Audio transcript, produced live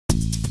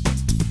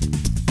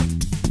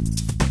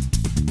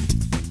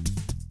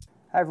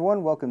Hi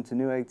everyone, welcome to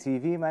Newegg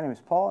TV. My name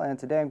is Paul and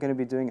today I'm going to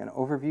be doing an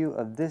overview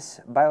of this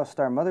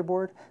BIOSTAR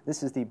motherboard.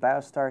 This is the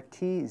BIOSTAR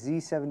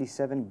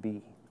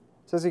TZ77B.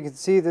 So as you can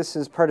see, this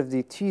is part of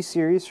the T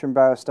series from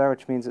BIOSTAR,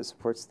 which means it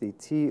supports the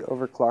T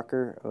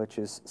overclocker, which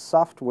is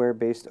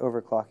software-based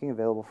overclocking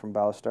available from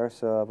BIOSTAR.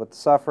 So with the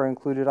software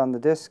included on the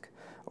disk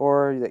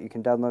or that you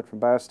can download from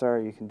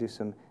BIOSTAR, you can do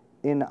some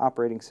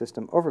in-operating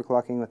system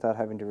overclocking without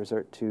having to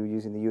resort to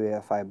using the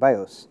UEFI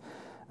BIOS.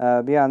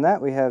 Beyond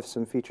that, we have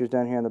some features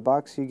down here in the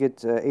box. You get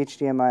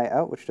HDMI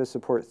out, which does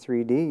support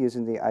 3D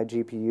using the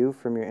iGPU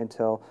from your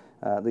Intel,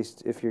 at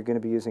least if you're going to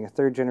be using a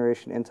third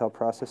generation Intel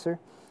processor.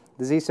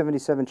 The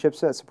Z77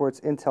 chipset supports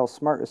Intel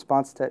Smart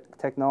Response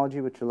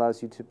technology, which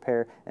allows you to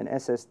pair an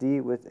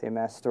SSD with a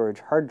mass storage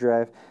hard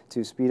drive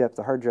to speed up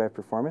the hard drive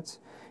performance.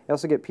 You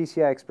also get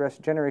PCI Express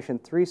Generation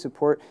 3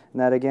 support,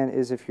 and that again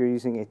is if you're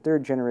using a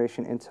third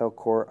generation Intel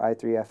Core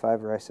i3,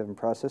 or i7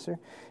 processor.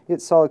 You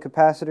get solid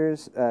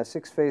capacitors,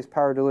 6-phase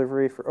power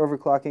delivery for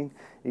overclocking.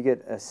 You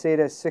get a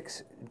SATA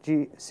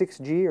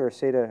 6G or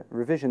SATA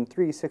revision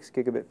 3 6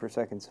 gigabit per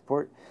second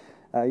support.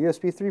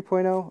 USB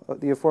 3.0,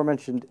 the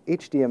aforementioned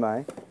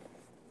HDMI.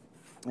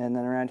 And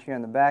then around here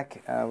on the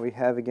back, we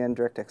have again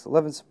DirectX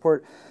 11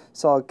 support,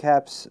 solid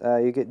caps.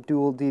 You get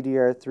dual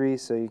DDR3,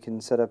 so you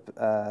can set up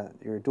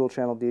your dual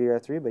channel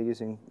DDR3 by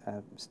using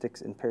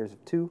sticks in pairs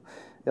of 2. You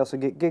also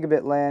get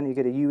gigabit LAN. You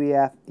get a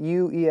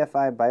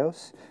UEFI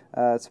BIOS.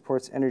 It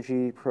supports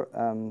energy,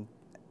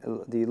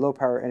 the low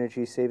power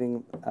energy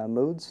saving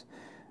modes.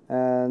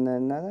 And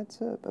then that's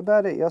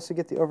about it. You also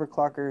get the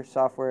overclocker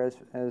software,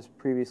 as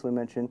previously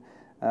mentioned.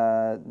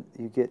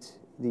 You get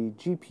the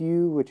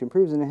GPU, which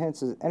improves and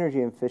enhances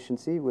energy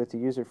efficiency with the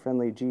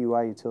user-friendly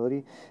GUI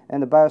utility,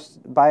 and the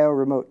Bio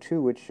Remote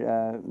 2, which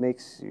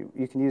makes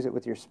you can use it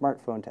with your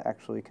smartphone to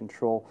actually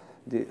control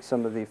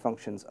some of the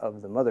functions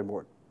of the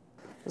motherboard.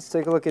 Let's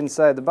take a look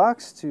inside the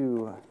box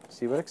to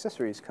see what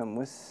accessories come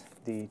with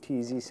the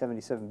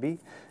TZ77B.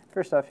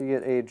 First off, you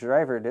get a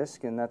driver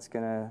disk, and that's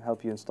going to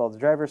help you install the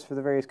drivers for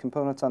the various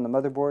components on the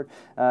motherboard.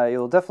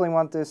 You'll definitely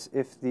want this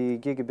if the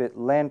gigabit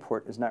LAN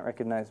port is not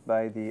recognized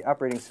by the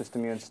operating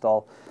system you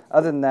install.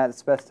 Other than that,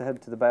 it's best to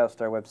head to the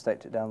BIOSTAR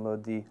website to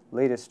download the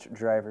latest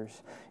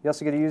drivers. You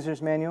also get a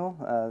user's manual.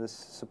 This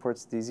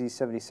supports the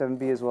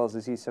Z77B as well as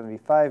the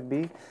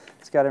Z75B.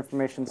 It's got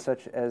information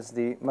such as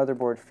the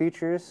motherboard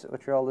features,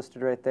 which are all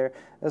listed right there,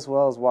 as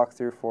well as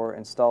walkthrough for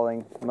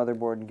installing the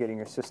motherboard and getting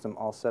your system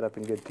all set up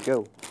and good to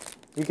go.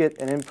 You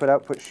get an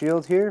input-output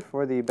shield here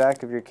for the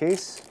back of your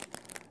case.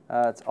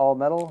 It's all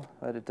metal,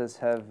 but it does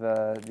have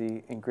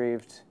the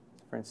engraved,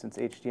 for instance,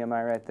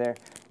 HDMI right there,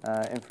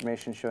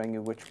 information showing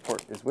you which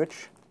port is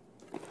which.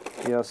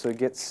 You also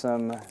get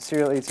some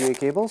serial ATA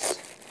cables.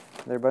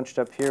 They're bunched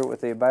up here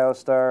with a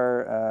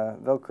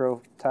BIOSTAR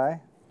Velcro tie.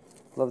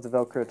 Love the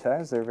Velcro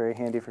ties. They're very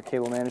handy for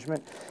cable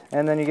management.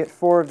 And then you get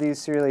 4 of these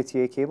serial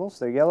ATA cables.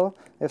 They're yellow.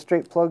 They have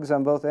straight plugs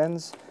on both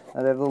ends.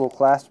 They have little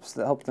clasps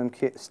that help them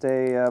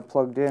stay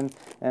plugged in,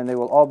 and they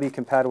will all be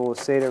compatible with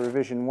SATA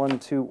revision 1,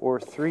 2, or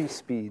 3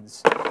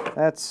 speeds.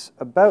 That's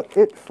about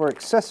it for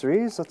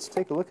accessories. Let's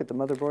take a look at the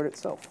motherboard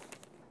itself.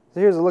 So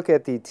here's a look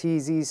at the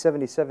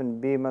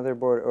TZ77B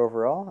motherboard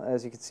overall.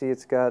 As you can see,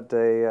 it's got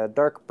a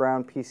dark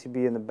brown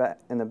PCB in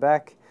the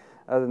back.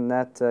 Other than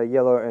that,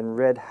 yellow and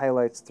red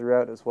highlights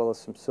throughout, as well as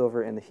some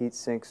silver in the heat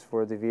sinks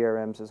for the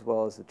VRMs as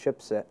well as the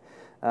chipset.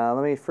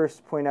 Let me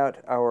first point out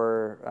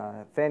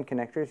our fan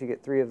connectors. You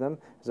get 3 of them.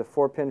 There's a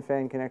 4-pin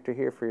fan connector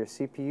here for your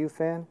CPU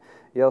fan.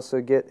 You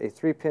also get a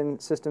 3-pin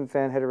system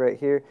fan header right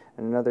here,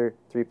 and another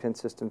 3-pin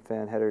system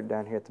fan header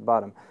down here at the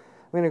bottom.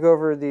 I'm going to go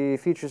over the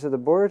features of the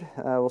board.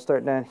 We'll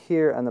start down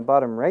here on the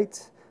bottom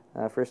right.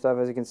 First off,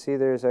 as you can see,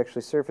 there's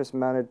actually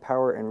surface-mounted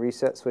power and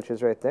reset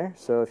switches right there.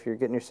 So if you're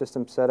getting your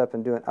system set up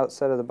and doing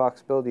outside of the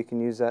box build, you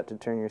can use that to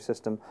turn your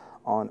system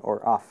on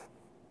or off.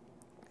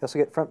 You also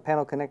get front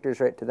panel connectors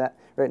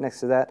right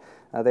next to that.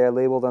 They are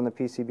labeled on the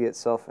PCB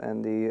itself,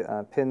 and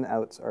the pin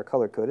outs are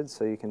color-coded,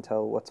 so you can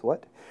tell what's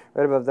what.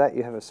 Right above that,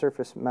 you have a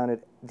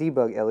surface-mounted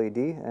debug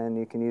LED, and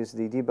you can use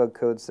the debug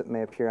codes that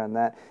may appear on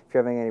that if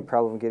you're having any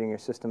problem getting your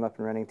system up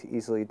and running to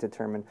easily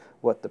determine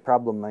what the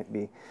problem might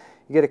be.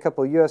 You get a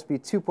couple USB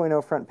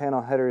 2.0 front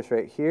panel headers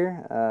right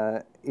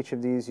here. Each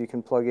of these you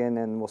can plug in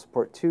and will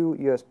support 2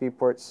 USB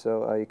ports,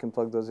 so you can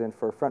plug those in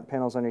for front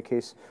panels on your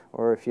case,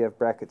 or if you have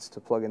brackets to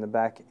plug in the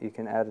back, you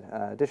can add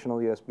additional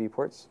USB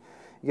ports.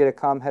 You get a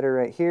COM header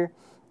right here,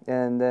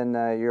 and then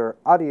your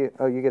audio,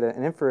 you get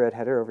an infrared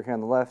header over here on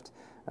the left.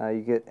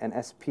 You get an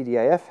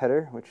SPDIF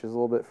header, which is a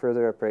little bit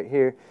further up right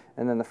here,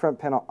 and then the front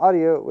panel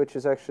audio, which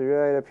is actually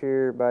right up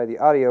here by the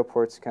audio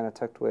ports, kind of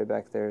tucked away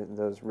back there,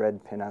 those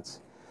red pinouts.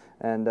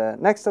 And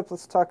next up,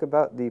 let's talk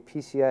about the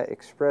PCI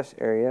Express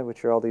area,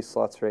 which are all these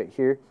slots right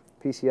here,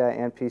 PCI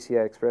and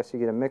PCI Express. You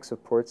get a mix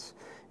of ports.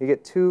 You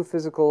get 2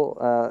 physically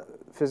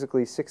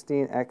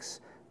 16x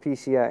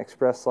PCI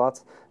Express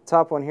slots. The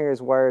top one here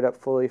is wired up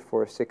fully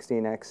for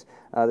 16X.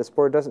 This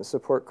board doesn't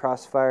support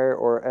Crossfire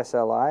or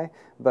SLI,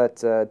 but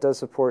does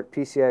support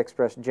PCI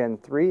Express Gen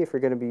 3 if you're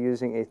going to be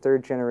using a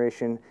 3rd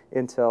generation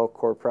Intel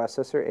Core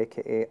processor,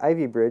 aka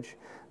Ivy Bridge.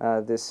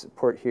 This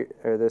port here,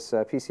 or this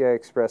PCI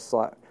Express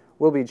slot,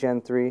 will be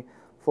Gen 3,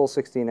 full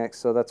 16X,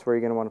 so that's where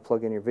you're going to want to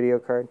plug in your video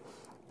card.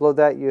 Below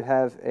that you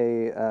have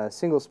a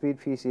single-speed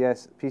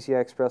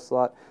PCI Express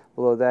slot.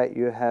 Below that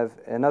you have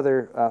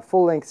another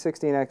full-length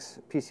 16X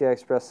PCI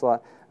Express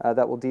slot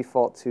that will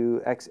default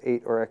to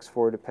X8 or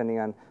X4 depending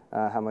on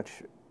how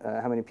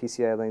many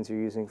PCI lanes you're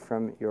using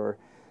from your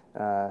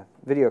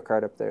video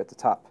card up there at the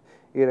top.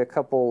 You get a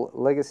couple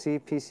legacy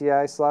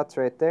PCI slots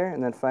right there,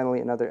 and then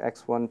finally another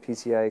X1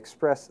 PCI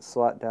Express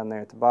slot down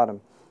there at the bottom.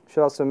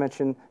 Should also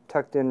mention,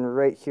 tucked in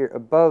right here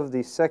above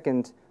the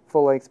second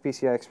full-length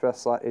PCI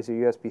Express slot is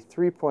your USB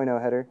 3.0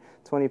 header,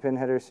 20-pin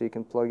header, so you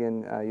can plug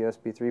in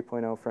USB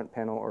 3.0 front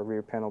panel or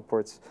rear panel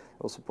ports.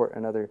 It will support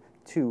another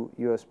 2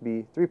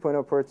 USB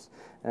 3.0 ports,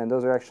 and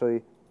those are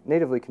actually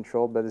natively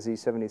controlled by the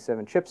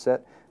Z77 chipset,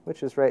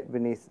 which is right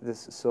beneath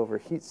this silver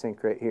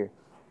heatsink right here.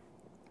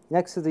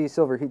 Next to the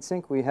silver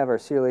heatsink, we have our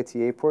serial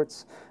ATA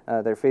ports.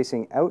 They're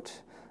facing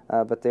out,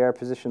 but they are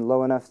positioned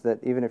low enough that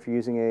even if you're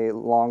using a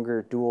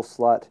longer dual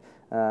slot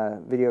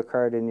video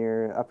card in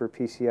your upper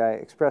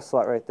PCI Express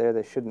slot right there,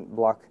 they shouldn't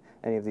block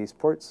any of these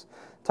ports.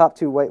 Top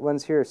 2 white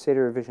ones here are SATA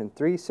revision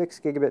 3, 6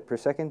 gigabit per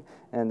second,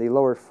 and the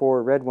lower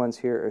 4 red ones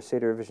here are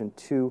SATA revision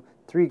 2,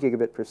 3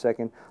 gigabit per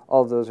second.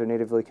 All of those are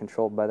natively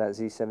controlled by that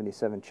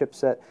Z77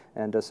 chipset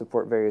and does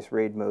support various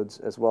RAID modes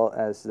as well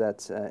as that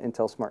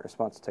Intel Smart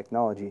Response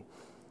technology.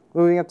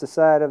 Moving up the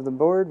side of the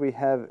board, we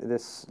have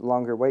this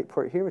longer white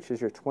port here, which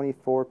is your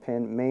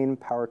 24-pin main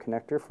power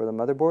connector for the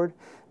motherboard.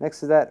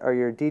 Next to that are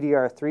your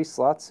DDR3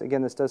 slots.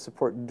 Again, this does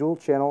support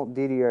dual-channel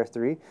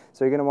DDR3,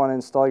 so you're going to want to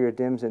install your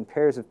DIMMs in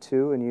pairs of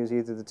 2 and use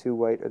either the 2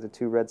 white or the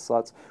 2 red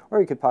slots, or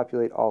you could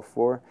populate all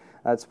 4.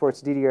 It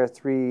supports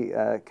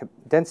DDR3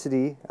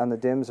 density on the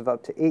DIMMs of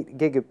up to 8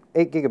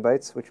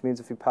 gigabytes, which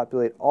means if you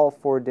populate all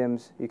 4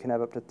 DIMMs, you can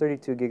have up to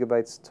 32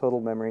 gigabytes total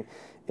memory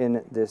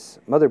in this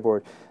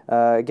motherboard.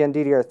 Again,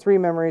 DDR3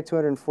 memory,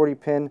 240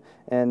 pin,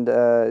 and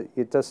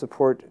it does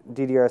support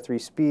DDR3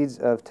 speeds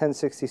of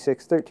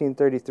 1066,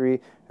 1333,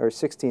 or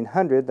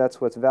 1600. That's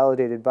what's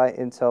validated by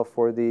Intel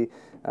for the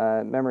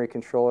memory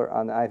controller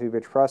on the Ivy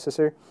Bridge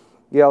processor.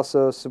 It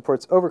also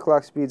supports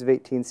overclock speeds of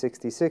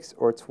 1866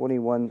 or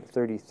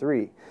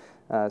 2133.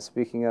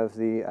 Speaking of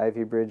the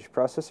Ivy Bridge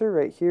processor,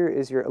 right here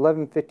is your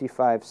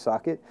 1155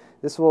 socket.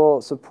 This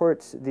will support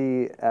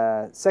the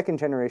 2nd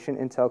generation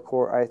Intel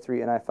Core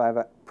i3 and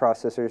i5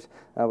 processors,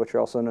 which are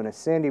also known as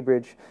Sandy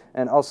Bridge,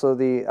 and also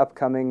the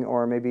upcoming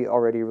or maybe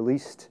already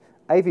released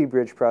Ivy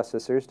Bridge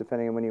processors,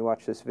 depending on when you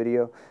watch this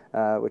video,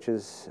 which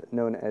is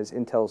known as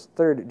Intel's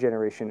 3rd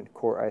generation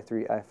Core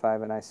i3,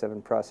 i5, and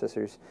i7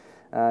 processors.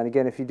 And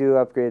again, if you do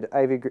upgrade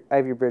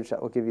Ivy Bridge,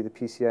 that will give you the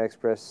PCI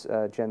Express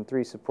Gen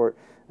 3 support,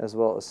 as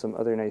well as some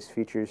other nice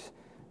features,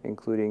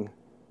 including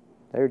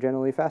they're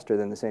generally faster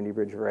than the Sandy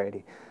Bridge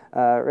variety.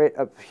 Right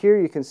up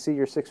here, you can see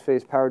your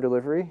 6-phase power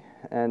delivery,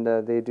 and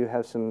they do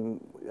have some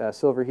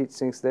silver heat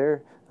sinks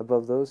there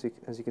above those.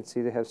 As you can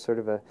see, they have sort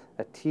of a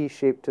T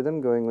shape to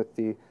them, going with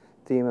the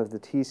theme of the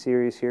T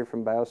series here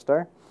from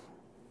BIOSTAR.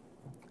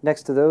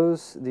 Next to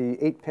those, the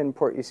 8-pin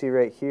port you see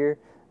right here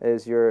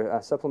is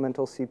your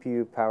supplemental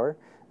CPU power,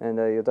 and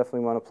you'll definitely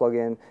want to plug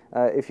in.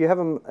 If you have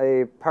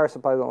a power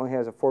supply that only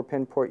has a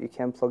 4-pin port, you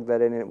can plug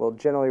that in, and it will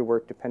generally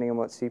work depending on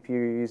what CPU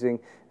you're using,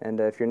 and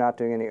if you're not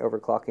doing any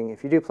overclocking.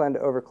 If you do plan to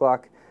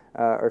overclock,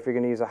 or if you're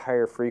going to use a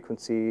higher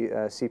frequency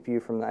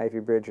CPU from the Ivy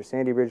Bridge or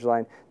Sandy Bridge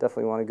line,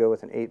 definitely want to go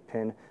with an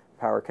 8-pin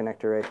power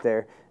connector right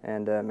there,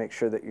 and make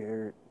sure that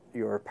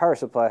your power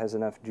supply has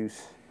enough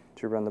juice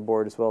to run the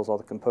board, as well as all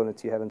the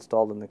components you have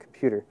installed in the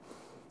computer.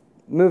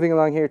 Moving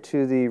along here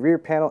to the rear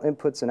panel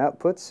inputs and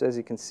outputs, as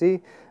you can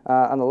see,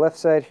 on the left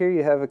side here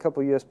you have a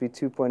couple USB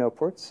 2.0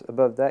 ports.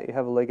 Above that you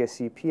have a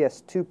legacy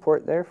PS2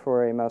 port there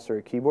for a mouse or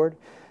a keyboard.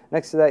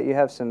 Next to that you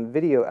have some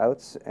video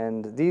outs,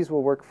 and these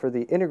will work for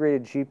the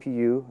integrated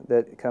GPU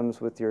that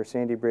comes with your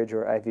Sandy Bridge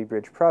or Ivy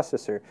Bridge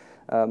processor.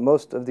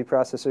 Most of the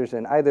processors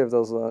in either of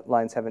those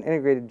lines have an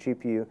integrated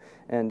GPU,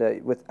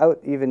 and without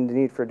even the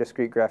need for a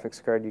discrete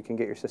graphics card, you can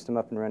get your system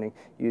up and running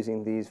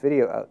using these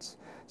video outs.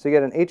 So you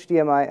get an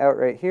HDMI out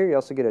right here, you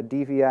also get a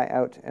DVI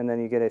out, and then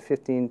you get a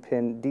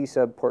 15-pin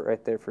D-sub port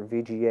right there for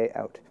VGA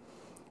out.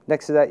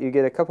 Next to that, you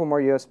get a couple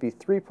more USB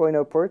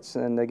 3.0 ports,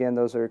 and again,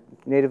 those are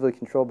natively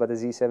controlled by the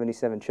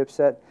Z77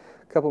 chipset.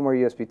 A couple more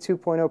USB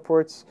 2.0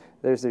 ports,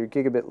 there's your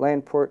gigabit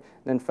LAN port,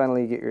 and then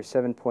finally you get your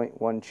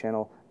 7.1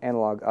 channel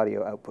analog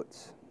audio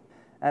outputs.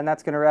 And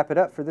that's going to wrap it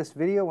up for this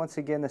video. Once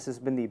again, this has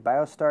been the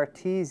BIOSTAR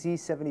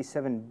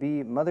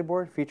TZ77B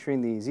motherboard featuring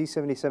the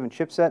Z77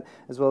 chipset,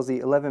 as well as the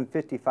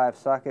 1155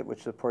 socket,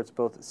 which supports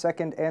both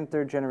 2nd and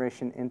 3rd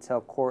generation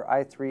Intel Core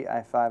i3,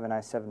 i5, and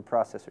i7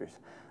 processors.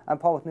 I'm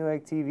Paul with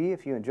Newegg TV.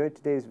 If you enjoyed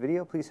today's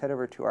video, please head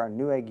over to our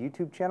Newegg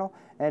YouTube channel,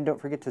 and don't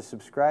forget to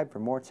subscribe for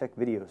more tech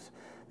videos.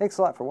 Thanks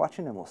a lot for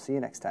watching, and we'll see you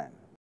next time.